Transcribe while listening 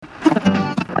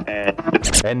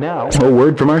And now, a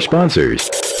word from our sponsors.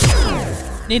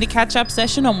 Need a catch-up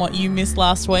session on what you missed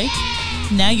last week?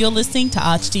 Now you're listening to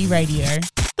ArchD Radio,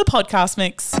 the podcast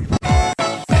mix.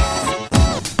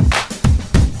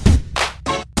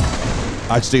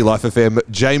 HD Life FM,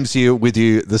 James here with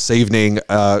you this evening.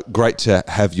 Great to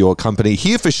have your company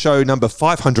here for show number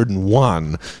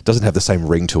 501. Doesn't have the same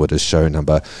ring to it as show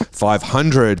number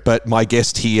 500, but my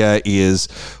guest here is,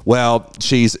 well,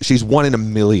 she's one in a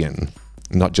million,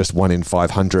 not just one in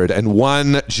 500. And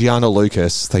one, Gianna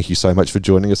Lucas, thank you so much for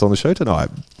joining us on the show tonight.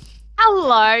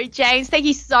 Hello, James. Thank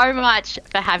you so much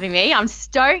for having me. I'm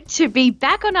stoked to be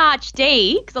back on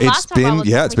ArchD.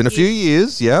 It's been a few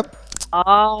years, yep.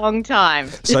 Long time.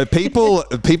 So people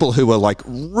who are like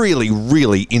really,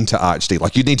 really into ArchD,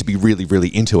 like you need to be really, really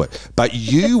into it. But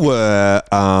you were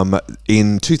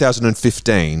in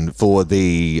 2015 for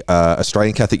the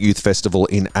Australian Catholic Youth Festival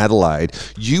in Adelaide.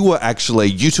 You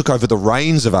took over the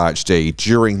reins of ArchD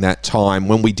during that time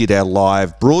when we did our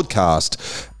live broadcast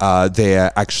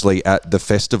there actually at the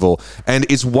festival. And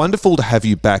it's wonderful to have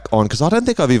you back on, because I don't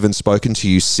think I've even spoken to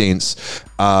you since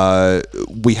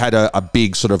we had a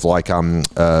big sort of like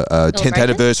 10th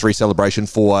anniversary celebration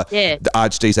for the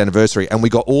ArchD's anniversary, and we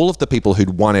got all of the people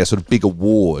who'd won our sort of big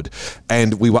award,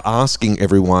 and we were asking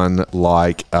everyone,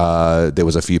 like there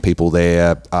was a few people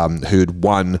there who'd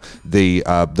won the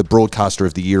Broadcaster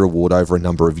of the Year award over a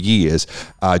number of years.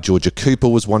 Georgia Cooper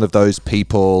was one of those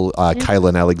people.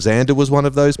 Kaylin Alexander was one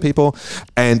of those people,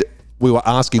 and we were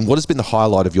asking, what has been the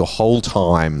highlight of your whole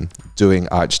time doing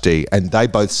ArchD? And they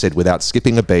both said, without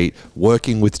skipping a beat,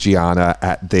 working with Gianna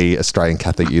at the Australian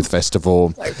Catholic Youth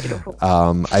Festival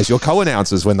as your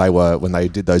co-announcers when they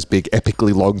did those big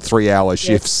epically long 3-hour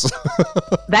shifts.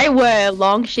 They were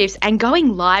long shifts and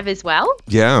going live as well.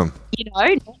 Yeah. You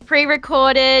know,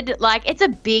 pre-recorded, like it's a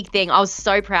big thing. I was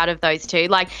so proud of those two.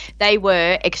 Like they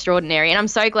were extraordinary, and I'm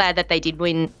so glad that they did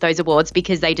win those awards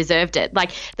because they deserved it.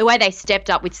 Like the way they stepped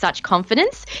up with such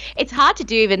confidence. It's hard to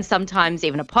do even sometimes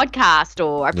even a podcast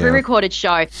or a pre-recorded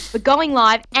show, but going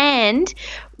live, and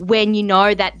when you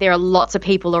know that there are lots of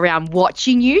people around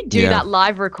watching you do that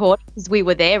live record, because we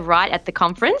were there right at the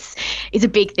conference, is a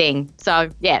big thing. So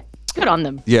yeah. Good on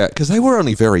them. Yeah, because they were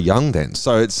only very young then.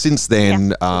 So it's since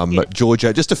then,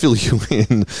 Georgia, just to fill you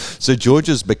in, so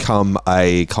Georgia's become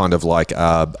a kind of like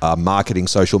a marketing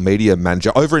social media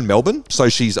manager over in Melbourne. So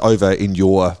she's over in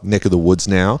your neck of the woods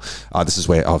now. This is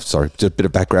where, just a bit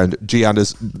of background.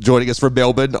 Gianna's joining us from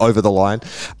Melbourne over the line.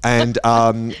 And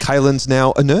Kaylin's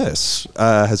now a nurse,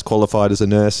 has qualified as a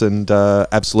nurse, and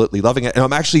absolutely loving it. And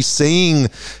I'm actually seeing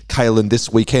Kaylin this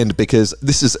weekend because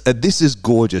this is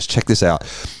gorgeous. Check this out.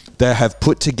 They have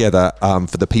put together,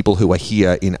 for the people who are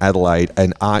here in Adelaide,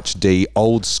 an ArchD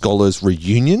Old Scholars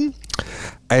reunion.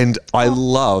 And I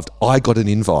got an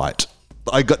invite.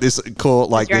 I got this call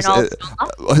like this.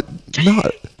 No,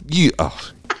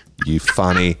 you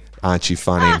funny. Aren't you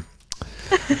funny?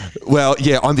 Well,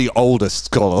 yeah, I'm the oldest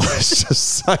scholar. Let's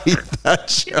just say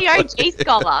that. You're the OG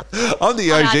scholar. I'm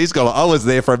the OG scholar. I was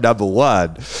there from number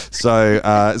one. So,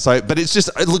 but it's just,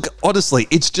 look, honestly,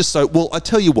 it's just so, well, I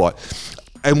tell you what,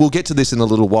 and we'll get to this in a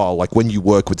little while, like when you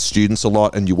work with students a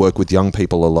lot and you work with young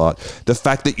people a lot, the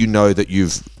fact that you know that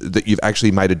you've actually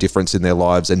made a difference in their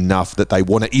lives enough that they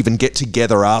want to even get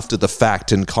together after the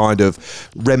fact and kind of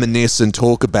reminisce and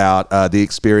talk about the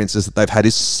experiences that they've had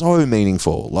is so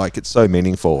meaningful. Like, it's so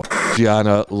meaningful.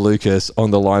 Gianna Lucas on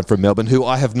the line from Melbourne, who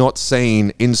I have not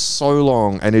seen in so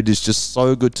long, and it is just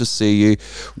so good to see you.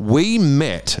 We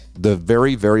met the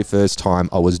very, very first time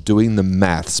I was doing the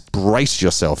maths. Brace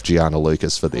yourself, Gianna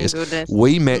Lucas, for this.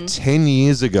 We met 10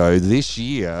 years ago this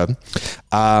year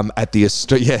at the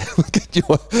look at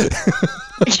your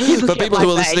for people who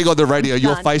are listening on the radio,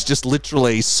 your face just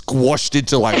literally squashed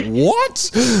into like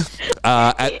what?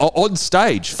 On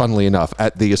stage, funnily enough,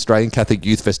 at the Australian Catholic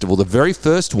Youth Festival, the very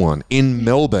first one in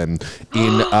Melbourne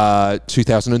in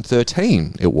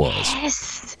 2013 it was.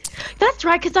 Yes. That's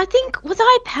right, because I think, was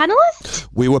I a panellist?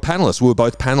 We were panellists. We were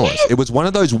both panellists. Yes. It was one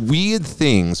of those weird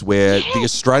things where the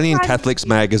Australian Catholics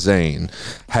magazine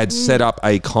had set up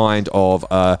a kind of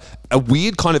a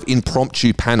weird kind of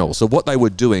impromptu panel. So what they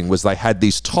were doing was they had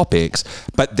these topics,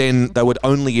 but then they would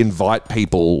only invite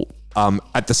people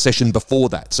at the session before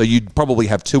that. So you'd probably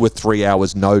have 2 or 3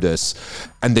 hours notice,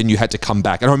 and then you had to come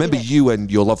back. And I remember you and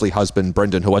your lovely husband,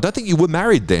 Brendan, who I don't think you were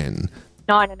married then.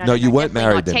 No, you weren't definitely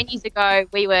married not. then. 10 years ago,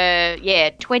 we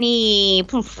were, 20,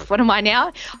 what am I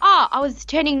now? Oh, I was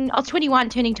 21,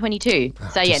 turning 22.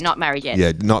 So, not married yet.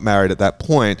 Yeah, not married at that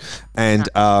point. And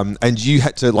you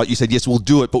had to, like you said, yes, we'll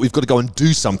do it, but we've got to go and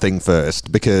do something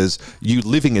first, because you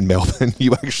living in Melbourne,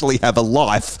 you actually have a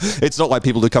life. It's not like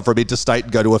people who come from interstate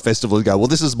and go to a festival and go, well,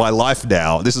 this is my life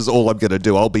now. This is all I'm going to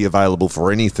do. I'll be available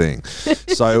for anything.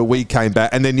 So we came back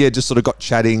and then, just sort of got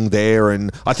chatting there.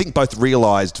 And I think both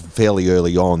realised fairly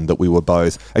early on that we were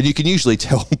both, and you can usually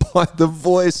tell by the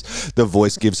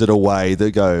voice gives it away.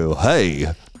 They go, hey,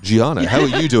 Gianna, how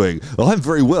are you doing? Oh, I'm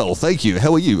very well, thank you.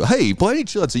 How are you? Hey, by any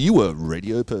chance, are you a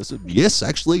radio person? Yes,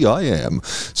 actually, I am.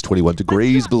 It's 21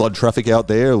 degrees, blood traffic out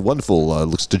there. Wonderful.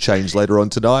 Looks to change later on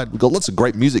tonight. We've got lots of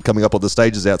great music coming up on the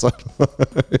stages outside.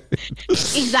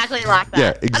 Exactly like that.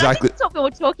 Yeah, exactly. And I think that's what we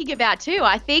were talking about too.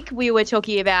 I think we were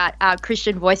talking about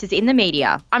Christian voices in the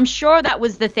media. I'm sure that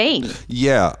was the theme.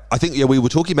 Yeah, I think we were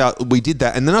talking about, we did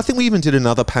that. And then I think we even did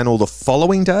another panel the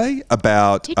following day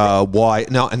about why.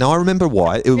 Now I remember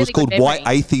why. It was Really called good Why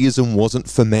memory. Atheism Wasn't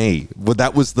For Me. Well,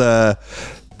 that was the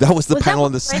panel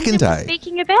on the second Brendan was day.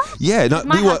 speaking about? Yeah, no,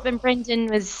 My we were. husband Brendan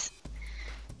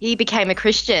he became a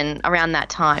Christian around that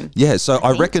time. Yeah, so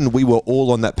I reckon we were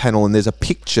all on that panel, and there's a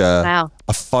picture, Wow.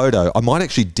 a photo. I might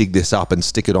actually dig this up and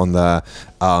stick it on the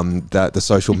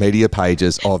social media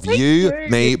pages of you,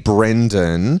 me,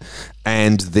 Brendan,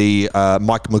 and the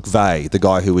Mike McVeigh, the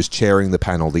guy who was chairing the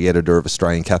panel, the editor of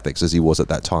Australian Catholics, as he was at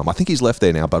that time. I think he's left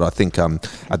there now, but I think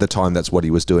at the time that's what he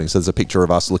was doing. So there's a picture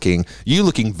of us looking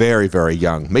very, very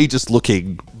young. Me just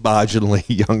looking marginally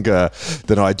younger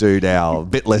than I do now, a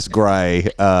bit less grey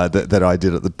than I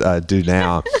did do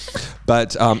now.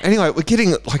 But anyway, we're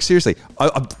getting, like, seriously,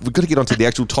 we've got to get onto the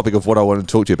actual topic of what I want to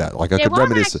talk to you about. Like, I could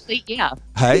reminisce.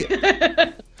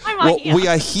 Hey? Well, we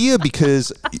are here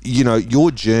because,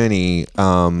 your journey,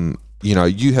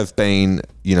 you have been,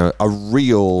 a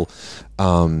real,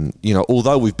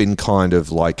 although we've been kind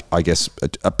of like, I guess,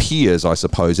 peers, I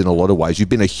suppose, in a lot of ways, you've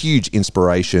been a huge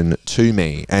inspiration to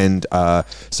me, and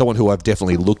someone who I've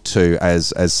definitely looked to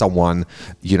as someone,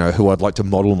 who I'd like to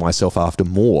model myself after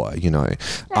more,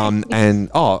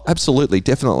 absolutely,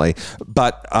 definitely.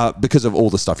 But because of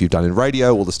all the stuff you've done in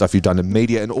radio, all the stuff you've done in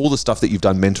media, and all the stuff that you've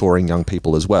done mentoring young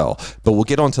people as well. But we'll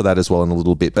get onto that as well in a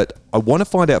little bit. But I want to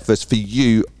find out first for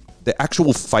you, the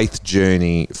actual faith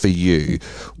journey for you,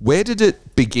 where did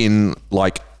it begin,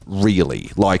 like,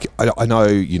 really? Like, I know,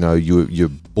 you're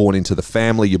born into the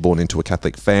family, you're born into a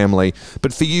Catholic family,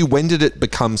 but for you, when did it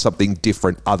become something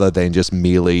different other than just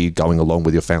merely going along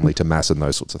with your family to mass and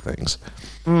those sorts of things?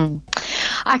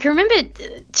 I can remember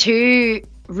two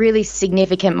really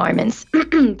significant moments.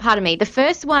 Pardon me. The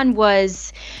first one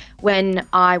was when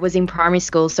I was in primary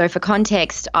school. So for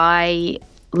context, I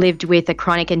lived with a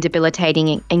chronic and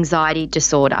debilitating anxiety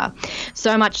disorder.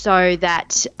 So much so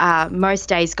that most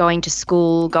days going to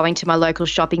school, going to my local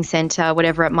shopping centre,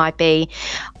 whatever it might be,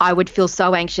 I would feel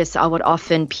so anxious I would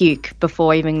often puke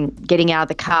before even getting out of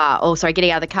the car or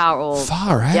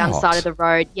Far out. down the side of the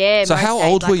road. Yeah. So how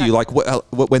old were you, like,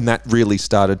 when that really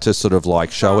started to sort of,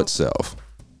 like, show itself?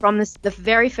 From the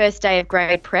very first day of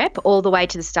grade prep all the way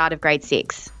to the start of grade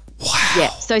 6. Wow. Yeah.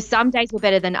 So some days were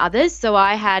better than others. So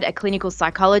I had a clinical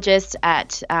psychologist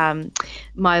at the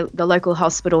local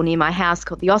hospital near my house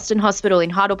called the Austin Hospital in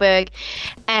Heidelberg,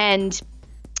 and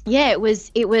yeah, it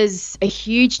was a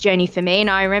huge journey for me.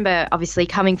 And I remember, obviously,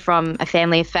 coming from a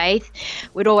family of faith,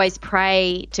 we'd always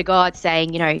pray to God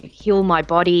saying, heal my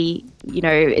body,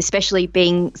 especially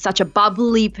being such a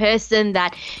bubbly person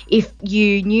that if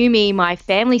you knew me, my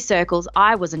family circles,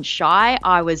 I wasn't shy.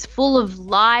 I was full of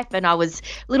life and I was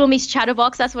Little Miss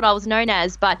Chatterbox. That's what I was known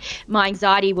as. But my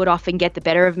anxiety would often get the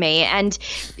better of me, and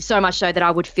so much so that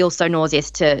I would feel so nauseous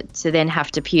to then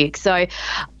have to puke. So,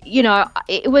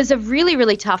 it was a really,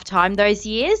 really tough time those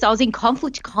years. I was in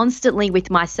conflict constantly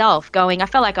with myself I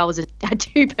felt like I had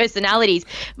two personalities,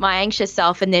 my anxious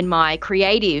self and then my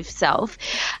creative self.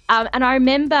 And I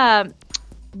remember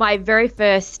my very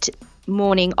first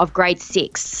morning of grade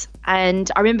 6.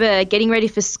 And I remember getting ready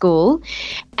for school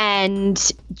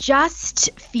and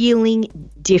just feeling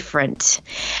different.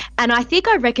 And I think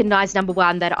I recognized, number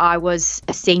one, that I was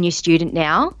a senior student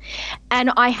now. And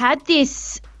I had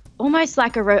this almost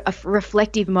like a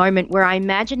reflective moment where I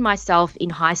imagined myself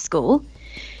in high school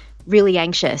really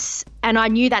anxious. And I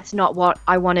knew that's not what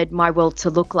I wanted my world to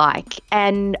look like.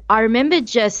 And I remember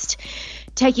just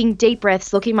taking deep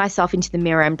breaths, looking myself into the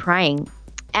mirror and praying.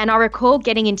 And I recall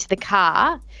getting into the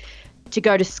car to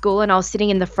go to school, and I was sitting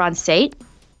in the front seat.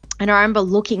 And I remember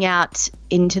looking out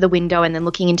into the window and then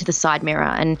looking into the side mirror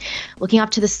and looking up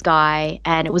to the sky,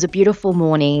 and it was a beautiful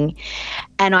morning.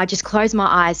 And I just closed my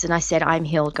eyes and I said, I'm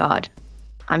healed, God.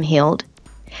 I'm healed.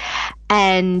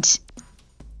 And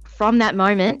from that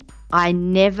moment, I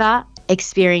never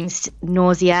experienced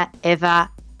nausea ever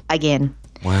again.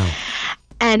 Wow.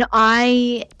 And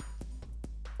I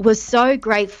was so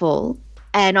grateful,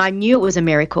 and I knew it was a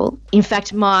miracle. In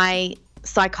fact, my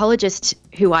psychologist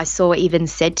who I saw even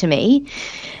said to me,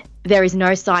 there is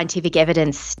no scientific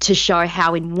evidence to show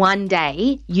how in one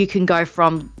day you can go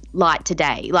from light to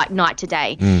day, like night to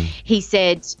day. He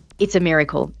said, it's a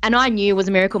miracle. And I knew it was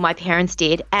a miracle. My parents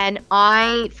did. And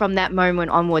I, from that moment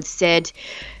onwards, said,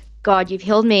 God, you've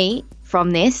healed me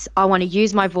from this. I want to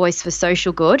use my voice for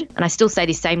social good. And I still say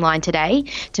this same line today,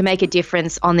 to make a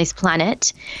difference on this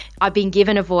planet. I've been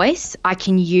given a voice. I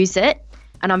can use it.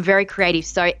 And I'm very creative.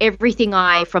 So everything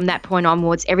from that point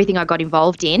onwards, everything I got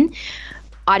involved in,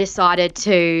 I decided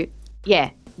to,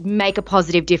 make a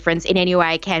positive difference in any way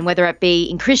I can, whether it be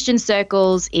in Christian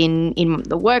circles, in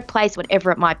the workplace, whatever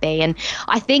it might be. And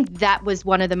I think that was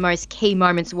one of the most key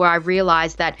moments where I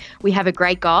realized that we have a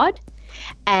great God,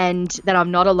 and that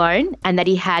I'm not alone, and that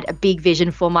he had a big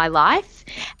vision for my life.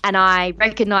 And I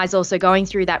recognize also going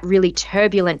through that really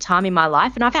turbulent time in my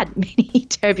life, and I've had many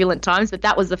turbulent times, but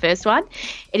that was the first one.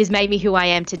 It has made me who I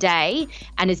am today,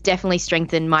 and has definitely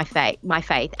strengthened my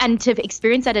faith. And to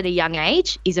experience that at a young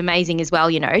age is amazing as well,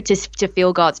 to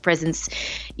feel God's presence,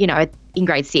 in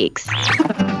grade 6.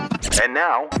 And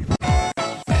now,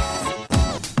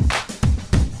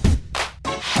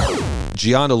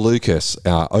 Gianna Lucas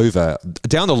over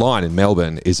down the line in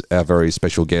Melbourne is a very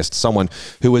special guest, someone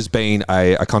who has been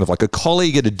a kind of like a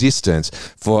colleague at a distance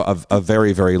for a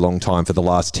very, very long time. For the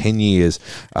last 10 years,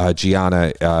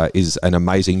 Gianna is an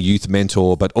amazing youth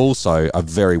mentor, but also a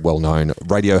very well-known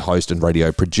radio host and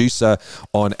radio producer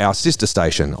on our sister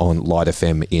station on Light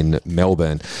FM in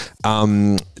Melbourne.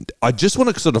 I just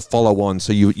want to sort of follow on.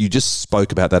 So you just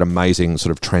spoke about that amazing sort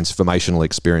of transformational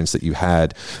experience that you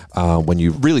had when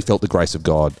you really felt the grace of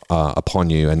God upon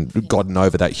you and gotten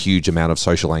over that huge amount of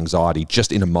social anxiety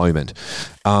just in a moment.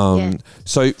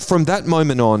 So from that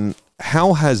moment on,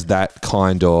 how has that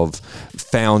kind of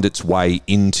found its way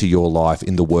into your life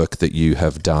in the work that you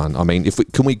have done? I mean,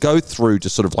 can we go through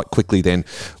just sort of like quickly then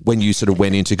when you sort of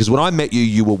went into, because when I met you,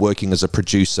 you were working as a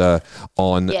producer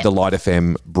on the Light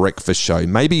FM breakfast show.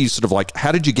 Maybe you sort of like,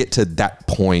 how did you get to that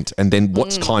point, and then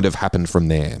what's kind of happened from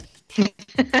there?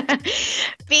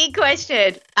 Big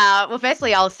question. Well,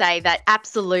 firstly, I'll say that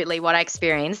absolutely what I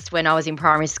experienced when I was in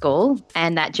primary school,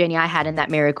 and that journey I had and that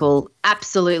miracle,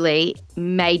 absolutely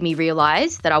made me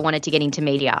realize that I wanted to get into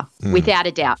media, without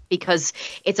a doubt, because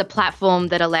it's a platform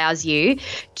that allows you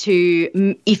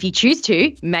to, if you choose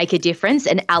to, make a difference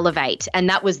and elevate. And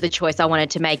that was the choice I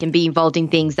wanted to make, and be involved in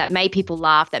things that made people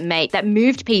laugh, that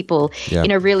moved people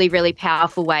in a really, really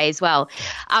powerful way as well.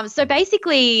 So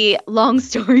basically, long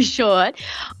story short,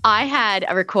 I had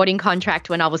a recording contract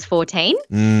when I was 14.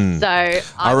 So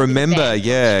I remember,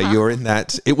 you were in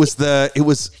that. What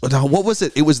was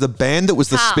it? It was the band that was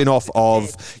the spin-off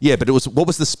of, but it was, what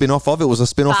was the spin-off of? It was a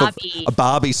spin-off Barbie. of a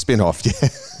Barbie spin-off.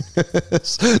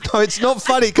 No, it's not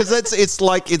funny because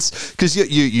because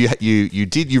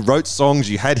you wrote songs,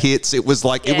 you had hits. It was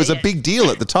like, it was a big deal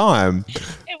at the time.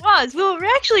 It was. We were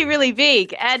actually really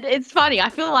big. And it's funny. I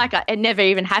feel like it never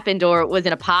even happened, or it was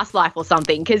in a past life or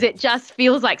something, because it just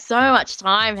feels like so much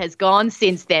time has gone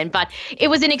since then. But it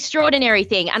was an extraordinary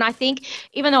thing. And I think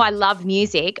even though I love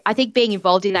music, I think being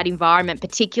involved in that environment,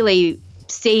 particularly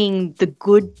seeing the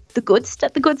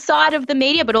good side of the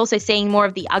media, but also seeing more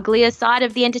of the uglier side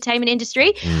of the entertainment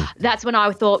industry, that's when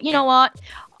I thought, you know what?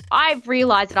 I've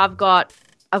realized that I've got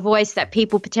a voice that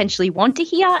people potentially want to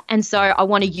hear, and so I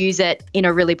want to use it in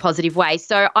a really positive way.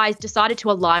 So I decided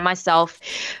to align myself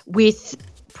with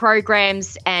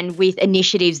programs and with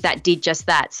initiatives that did just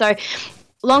that. So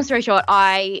long story short,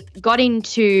 I got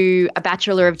into a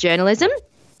Bachelor of Journalism.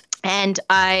 And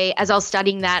as I was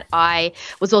studying that, I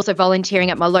was also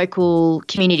volunteering at my local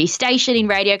community station in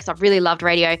radio, because I really loved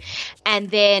radio.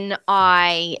 And then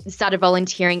I started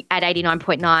volunteering at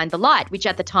 89.9 The Light, which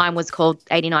at the time was called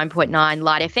 89.9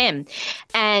 Light FM.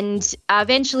 And I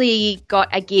eventually got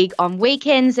a gig on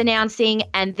weekends announcing,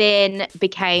 and then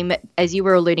became, as you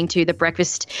were alluding to, the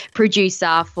breakfast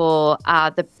producer for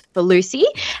Lucy.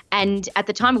 And at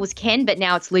the time it was Ken, but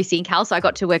now it's Lucy and Cal, so I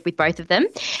got to work with both of them.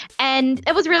 And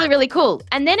it was really, really cool.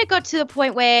 And then it got to the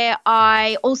point where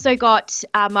I also got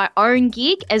my own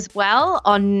gig as well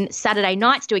on Saturday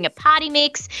nights doing a party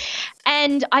mix.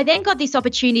 And I then got this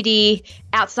opportunity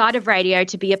outside of radio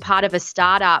to be a part of a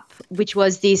startup, which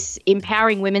was this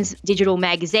empowering women's digital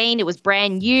magazine. It was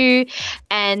brand new.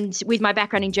 And with my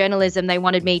background in journalism, they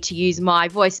wanted me to use my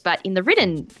voice, but in the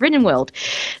written world.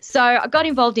 So I got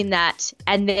involved in that.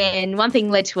 And then one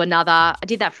thing led to another. I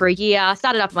did that for a year. I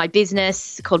started up my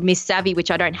business called Miss Savvy,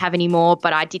 which I don't have anymore,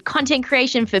 but I did content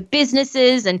creation for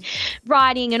businesses and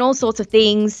writing and all sorts of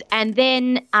things. And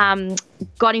then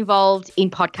got involved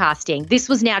in podcasting. This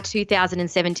was now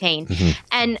 2017.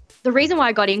 And the reason why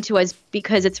I got into it is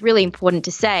because it's really important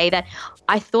to say that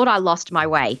I thought I lost my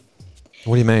way.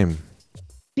 What do you mean?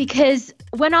 Because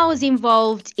when I was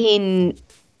involved in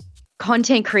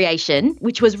content creation,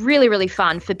 which was really, really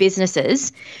fun for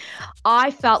businesses,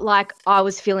 I felt like I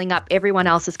was filling up everyone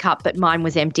else's cup, but mine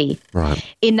was empty. Right.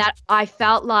 In that I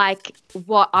felt like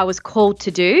what I was called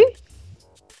to do,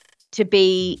 to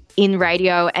be in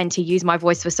radio and to use my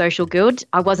voice for social good,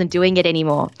 I wasn't doing it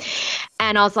anymore.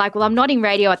 And I was like, well, I'm not in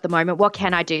radio at the moment. What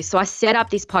can I do? So I set up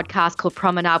this podcast called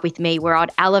Promenade with Me, where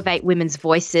I'd elevate women's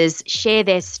voices, share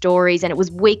their stories, and it was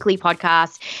weekly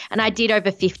podcasts. And I did over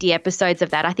 50 episodes of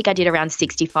that. I think I did around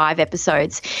 65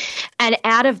 episodes. And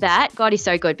out of that, God is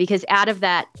so good, because out of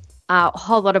that, a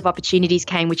whole lot of opportunities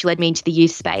came, which led me into the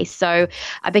youth space. So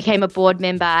I became a board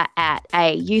member at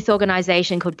a youth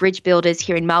organisation called Bridge Builders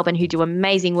here in Melbourne, who do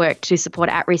amazing work to support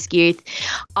at-risk youth.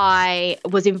 I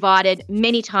was invited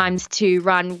many times to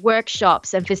run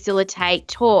workshops and facilitate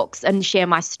talks and share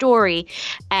my story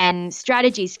and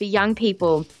strategies for young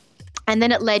people. And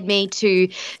then it led me to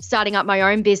starting up my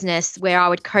own business where I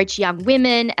would coach young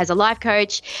women as a life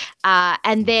coach,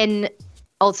 and then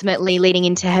ultimately leading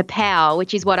into Her Power,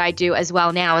 which is what I do as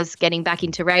well now as getting back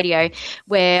into radio,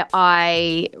 where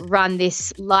I run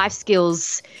this life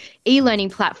skills e-learning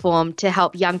platform to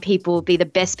help young people be the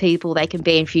best people they can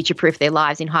be and future-proof their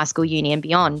lives in high school, uni and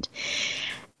beyond.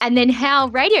 And then how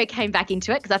radio came back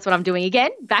into it, because that's what I'm doing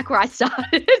again, back where I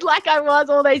started, like I was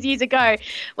all those years ago,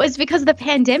 was because of the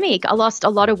pandemic. I lost a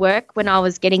lot of work when I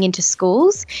was getting into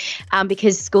schools,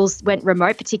 because schools went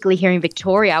remote, particularly here in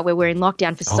Victoria, where we're in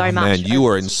lockdown for so much. Man, you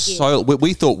were in so.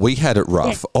 We thought we had it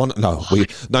rough. Yeah. No.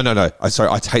 Sorry,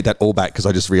 I take that all back because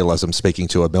I just realised I'm speaking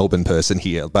to a Melbourne person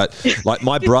here. But like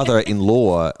my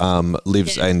brother-in-law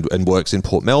lives and works in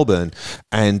Port Melbourne,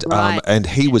 and and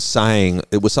he was saying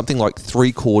it was something like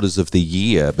 3/4 of the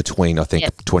year between, I think,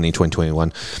 2020 and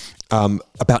 2021,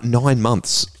 about 9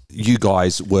 months you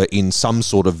guys were in some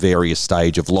sort of various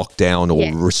stage of lockdown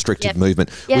or restricted movement,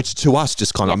 which to us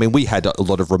just kind of, I mean, we had a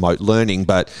lot of remote learning,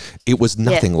 but it was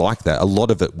nothing like that. A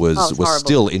lot of it was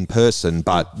still in person,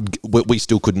 but we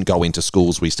still couldn't go into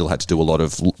schools. We still had to do a lot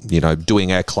of,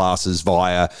 doing our classes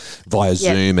via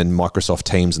Zoom and Microsoft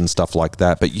Teams and stuff like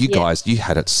that. But you guys, you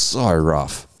had it so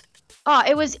rough. Oh,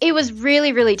 it was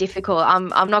really, really difficult. I'm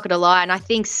not going to lie. And I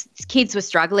think kids were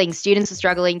struggling, students were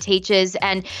struggling, teachers,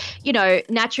 and,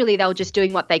 naturally they were just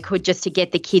doing what they could just to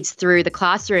get the kids through the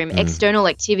classroom. External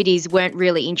activities weren't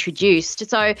really introduced.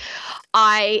 So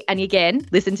and again,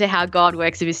 listen to how God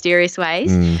works in mysterious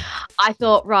ways. I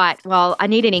thought, right, well, I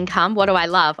need an income. What do I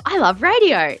love? I love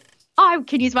radio. I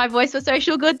can use my voice for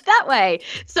social good that way.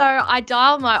 So I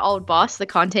dialed my old boss, the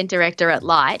content director at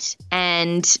Light,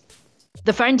 and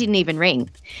the phone didn't even ring.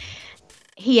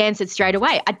 He answered straight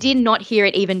away. I did not hear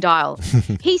it even dial.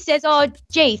 He says, oh,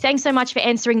 gee, thanks so much for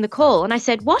answering the call. And I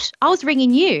said, what? I was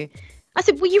ringing you. I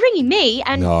said, well, you're ringing me.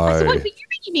 And I said, what were you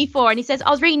ringing me for? And he says,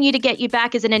 I was ringing you to get you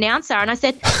back as an announcer. And I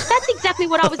said, that's exactly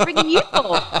what I was ringing you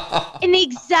for. In the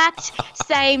exact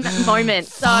same moment.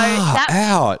 So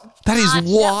that is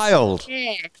wild.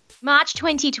 Yeah. March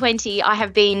 2020, I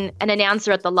have been an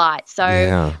announcer at the Light.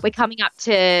 So we're coming up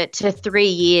to 3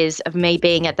 years of me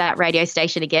being at that radio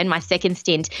station again, my second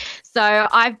stint. So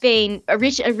I've been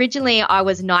originally I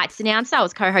was Nights announcer. I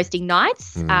was co-hosting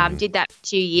Nights, did that for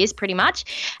 2 years pretty much.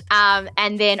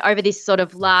 And then over this sort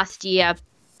of last year,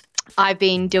 I've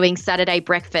been doing Saturday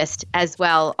breakfast as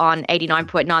well on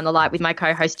 89.9 The Light with my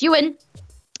co-host Ewan.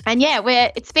 And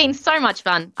it's been so much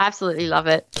fun. I absolutely love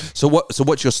it. So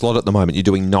what's your slot at the moment? You're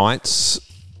doing nights?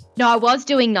 No, I was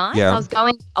doing nights. Yeah. I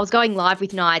was going live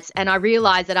with nights, and I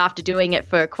realised that after doing it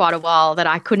for quite a while that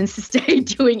I couldn't sustain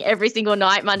doing every single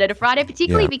night, Monday to Friday,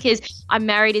 particularly because I'm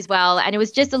married as well, and it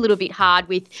was just a little bit hard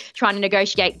with trying to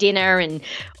negotiate dinner and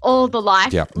all the life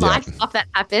stuff that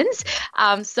happens.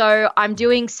 So I'm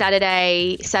doing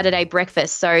Saturday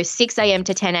breakfast, so 6 a.m.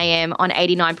 to 10 a.m. on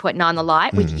 89.9 The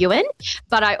Light with Ewan,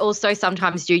 but I also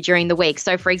sometimes do during the week.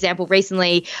 So, for example,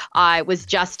 recently I was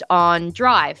just on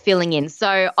Drive filling in.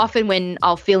 So often when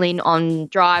I'll fill in on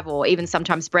drive or even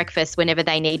sometimes breakfast whenever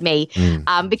they need me,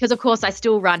 because of course I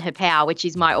still run Her Power, which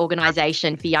is my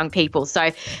organisation for young people.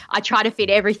 So I try to fit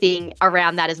everything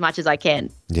around that as much as I can.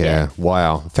 Yeah.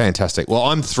 Wow. Fantastic. Well,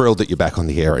 I'm thrilled that you're back on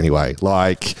the air anyway.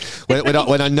 Like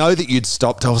when I know that you'd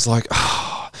stopped, I was like,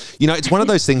 it's one of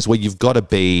those things where you've got to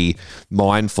be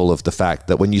mindful of the fact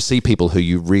that when you see people who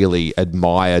you really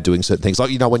admire doing certain things, like,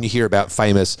 when you hear about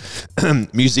famous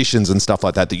musicians and stuff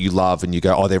like that you love and you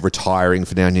go, oh, they're retiring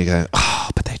for now, and you go, oh,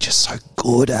 but they're just so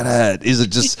good at it. Is it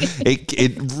just,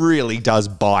 it really does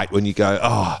bite when you go,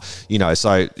 oh,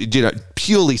 so,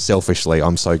 purely selfishly,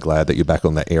 I'm so glad that you're back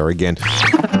on the air again.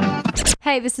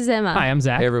 Hey, this is Emma. Hi, I'm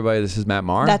Zach. Hey, everybody, this is Matt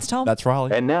Marr. That's Tom. That's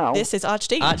Riley. And now, This is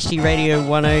ArchD. ArchD Radio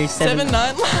 107.9.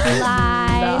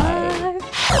 Live.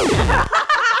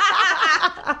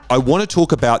 I want to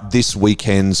talk about this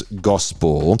weekend's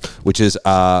gospel, which is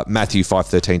Matthew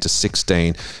 5:13 to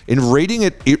 16. In reading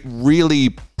it, it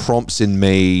really prompts in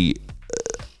me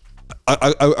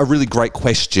a really great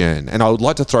question. And I would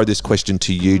like to throw this question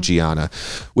to you, Gianna,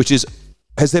 which is,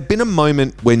 has there been a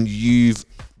moment when you've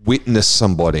witnessed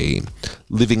somebody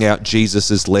living out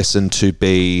Jesus's lesson to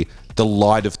be the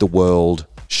light of the world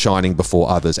shining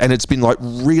before others? And it's been like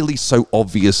really so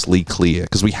obviously clear,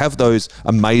 because we have those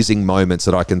amazing moments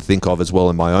that I can think of as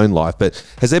well in my own life. But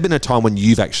has there been a time when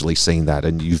you've actually seen that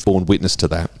and you've borne witness to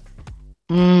that?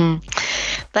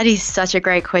 That is such a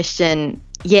great question.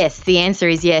 Yes, the answer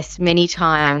is yes, many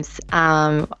times.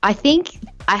 I think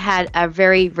I had a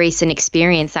very recent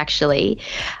experience actually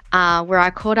where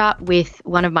I caught up with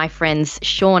one of my friends,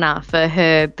 Shauna, for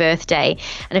her birthday,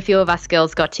 and a few of us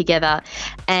girls got together,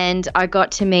 and I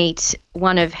got to meet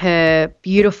one of her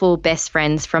beautiful best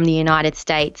friends from the United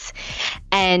States,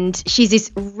 and she's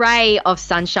this ray of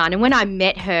sunshine. And when I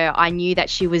met her, I knew that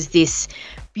she was this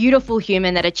beautiful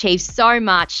human that achieves so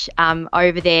much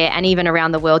over there and even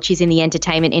around the world. She's in the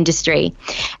entertainment industry.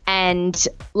 And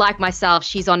like myself,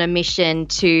 she's on a mission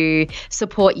to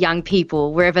support young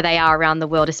people wherever they are around the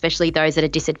world, especially those that are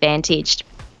disadvantaged.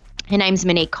 Her name's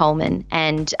Monique Coleman,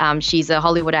 and she's a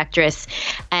Hollywood actress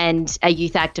and a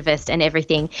youth activist and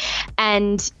everything.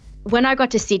 And when I got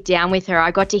to sit down with her,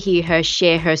 I got to hear her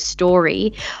share her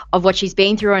story of what she's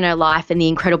been through in her life and the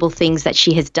incredible things that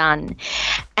she has done.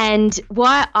 And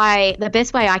the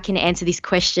best way I can answer this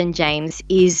question, James,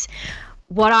 is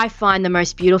what I find the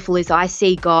most beautiful is I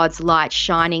see God's light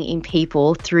shining in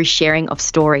people through sharing of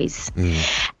stories.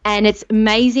 And it's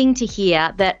amazing to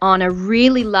hear that on a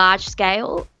really large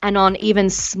scale and on even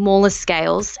smaller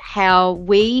scales, how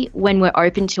we, when we're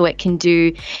open to it, can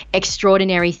do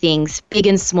extraordinary things, big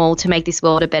and small, to make this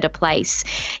world a better place.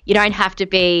 You don't have to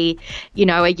be,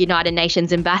 a United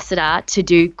Nations ambassador to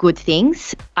do good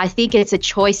things. I think it's a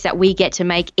choice that we get to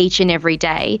make each and every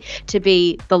day to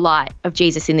be the light of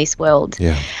Jesus in this world.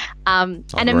 Yeah.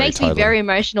 And it makes me very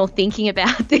emotional thinking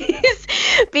about this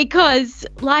because,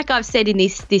 like I've said in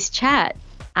this chat,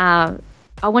 I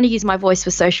want to use my voice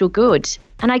for social good.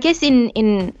 And I guess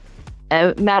in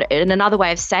another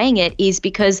way of saying it is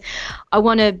because I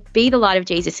want to be the light of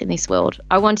Jesus in this world.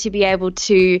 I want to be able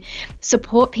to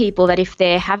support people that if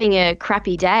they're having a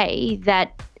crappy day,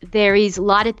 that there is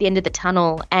light at the end of the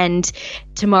tunnel, and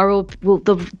tomorrow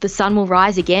the sun will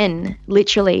rise again,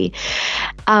 literally.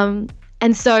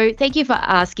 And so thank you for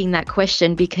asking that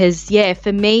question because,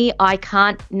 for me, I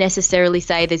can't necessarily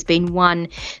say there's been one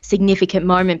significant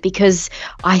moment because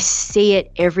I see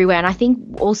it everywhere. And I think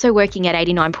also working at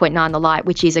 89.9 The Light,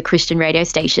 which is a Christian radio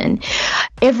station,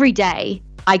 every day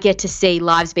I get to see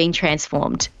lives being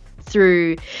transformed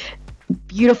through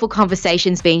beautiful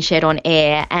conversations being shared on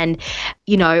air and,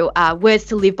 words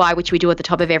to live by, which we do at the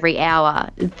top of every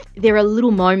hour. There are little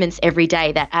moments every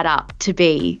day that add up to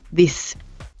be this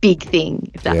big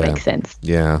thing, if that makes sense.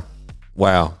 Yeah.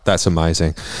 Wow, that's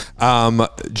amazing.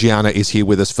 Gianna is here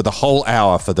with us for the whole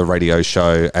hour for the radio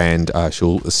show, and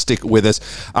she'll stick with us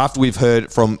after we've heard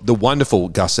from the wonderful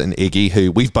Gus and Iggy,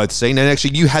 who we've both seen. And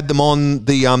actually, you had them on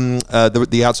the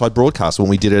outside broadcast when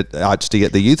we did it at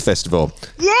the Youth Festival.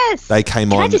 Yes. They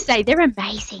came on. Can I just say, they're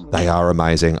amazing. They are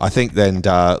amazing. I think then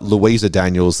Louisa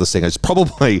Daniels, the singer, is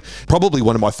probably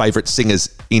one of my favourite singers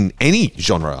in any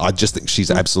genre. I just think she's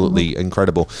absolutely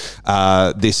incredible.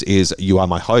 This is You Are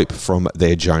My Hope from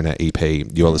their Jonah EP.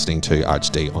 You're listening to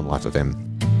ArchD on Life FM.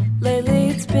 Lately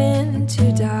it's been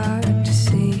too dark to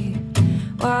see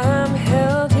why I'm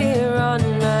held here on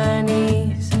my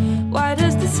knees. Why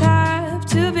does this have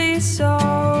to be so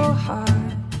hard?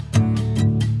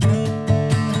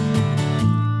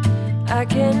 I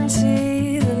can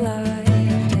see the light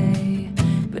of day,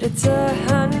 but it's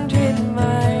 100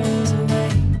 miles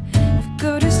away. If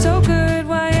good is so good,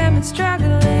 why am I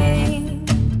struggling?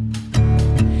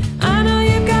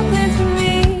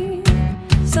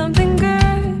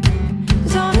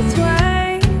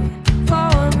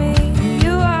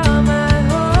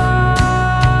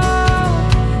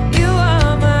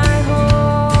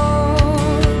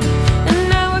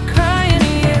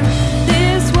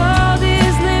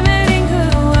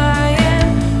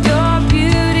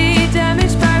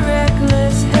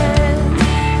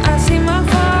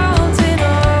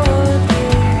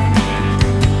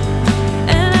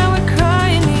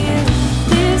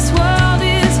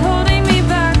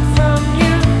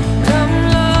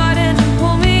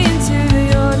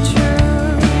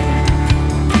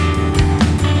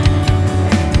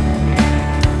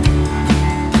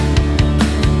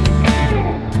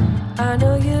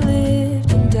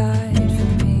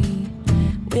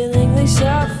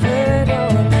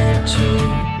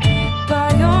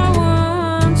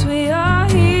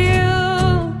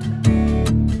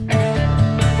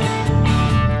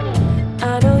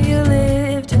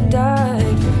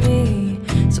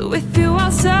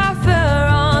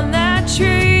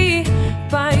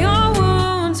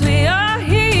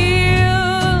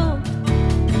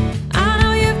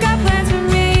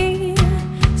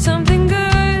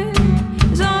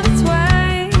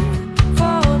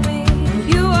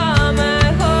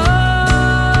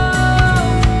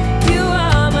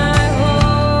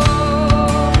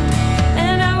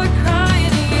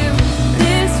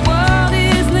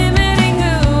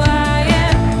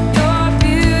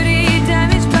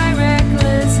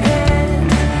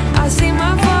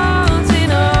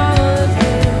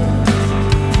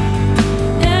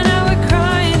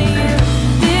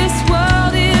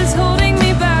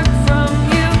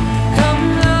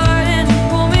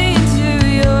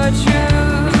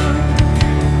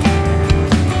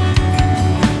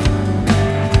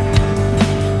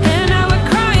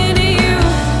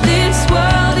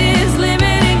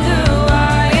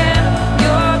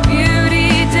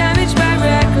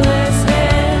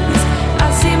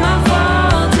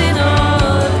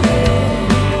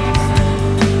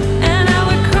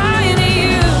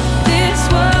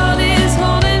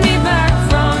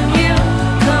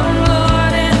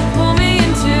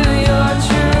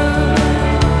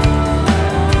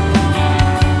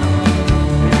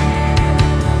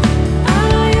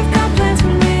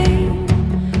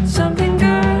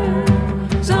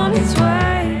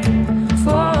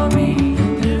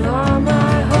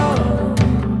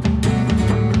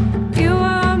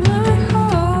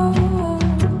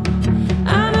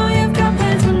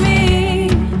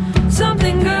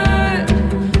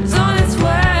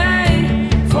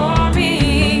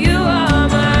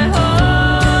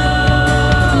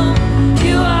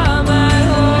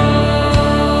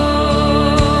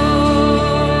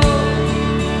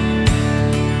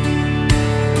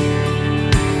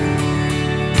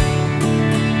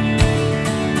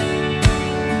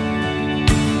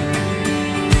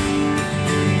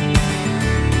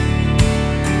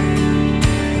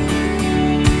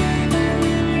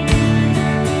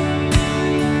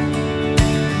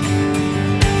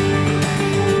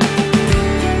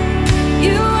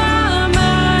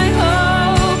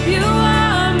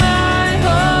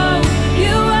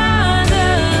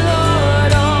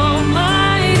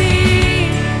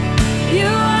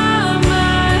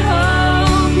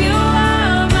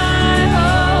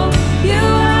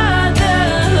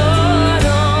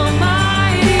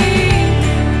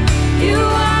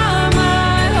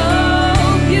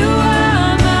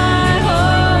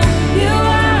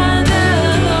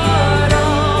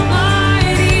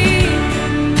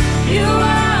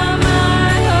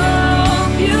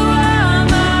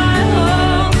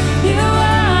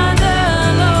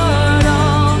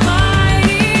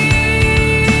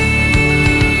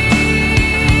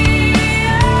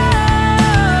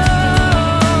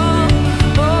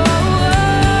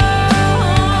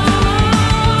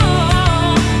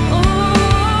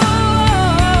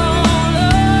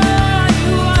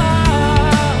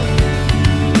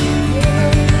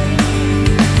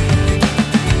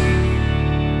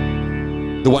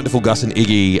 wonderful Gus and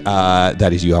Iggy.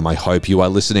 That is You Are My Hope. You are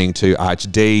listening to Arch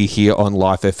D here on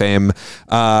Life FM.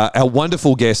 Our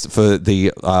wonderful guest for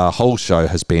the whole show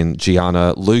has been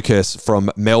Gianna Lucas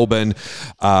from Melbourne,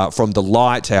 from The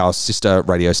Light, our sister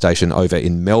radio station over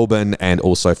in Melbourne, and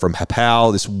also from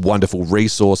Hapal, this wonderful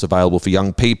resource available for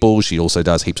young people. She also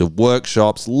does heaps of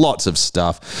workshops, lots of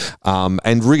stuff,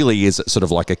 and really is sort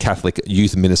of like a Catholic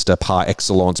youth minister par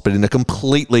excellence, but in a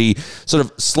completely sort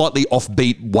of slightly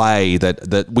offbeat way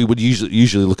that we would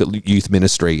usually look at youth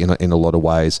ministry in a lot of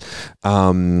ways.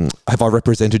 Have I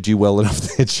represented you well enough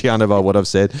there, Gianna, by what I've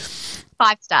said?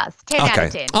 5 stars, 10 out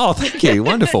of 10. Oh, thank you.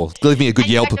 Wonderful. Leave me a good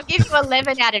Yelp. I'll give you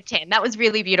 11 out of 10. That was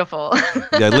really beautiful.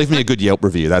 Yeah, leave me a good Yelp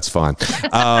review. That's fine.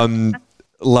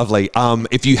 Lovely.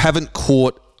 If you haven't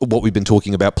caught what we've been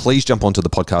talking about, please jump onto the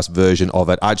podcast version of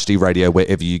it, ArchD Radio,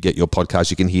 wherever you get your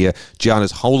podcast. You can hear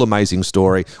Gianna's whole amazing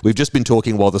story. We've just been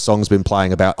talking while the song's been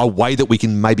playing about a way that we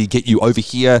can maybe get you over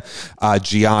here,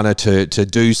 Gianna, to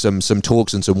do some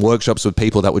talks and some workshops with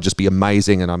people. That would just be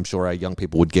amazing, and I'm sure our young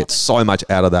people would get so much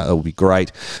out of that. It would be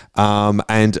great.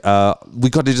 And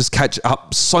we've got to just catch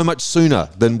up so much sooner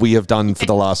than we have done for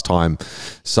the last time.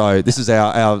 So this is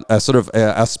our sort of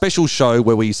our special show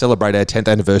where we celebrate our 10th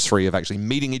anniversary of actually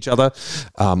meeting each other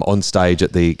on stage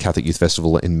at the Catholic Youth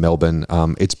Festival in Melbourne.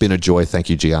 It's been a joy. Thank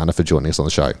you, Gianna, for joining us on the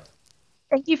show.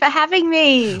 Thank you for having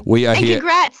me. We are here.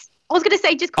 Congrats. I was going to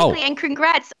say just quickly, and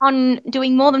congrats on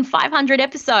doing more than 500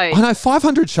 episodes. I know,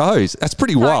 500 shows. That's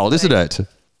pretty wild, isn't it?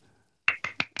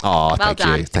 Oh,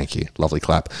 Thank you. Lovely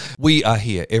clap. We are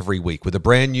here every week with a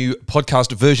brand new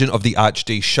podcast version of the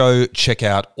ArchD Show. Check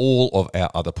out all of our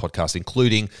other podcasts,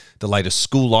 including the latest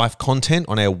school life content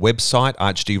on our website,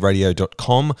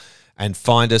 archdradio.com, and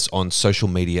find us on social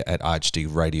media at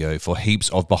ArchD Radio for heaps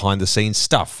of behind-the-scenes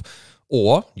stuff.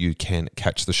 Or you can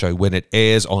catch the show when it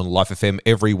airs on Life FM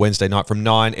every Wednesday night from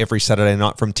 9, every Saturday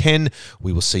night from 10.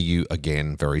 We will see you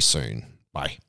again very soon. Bye.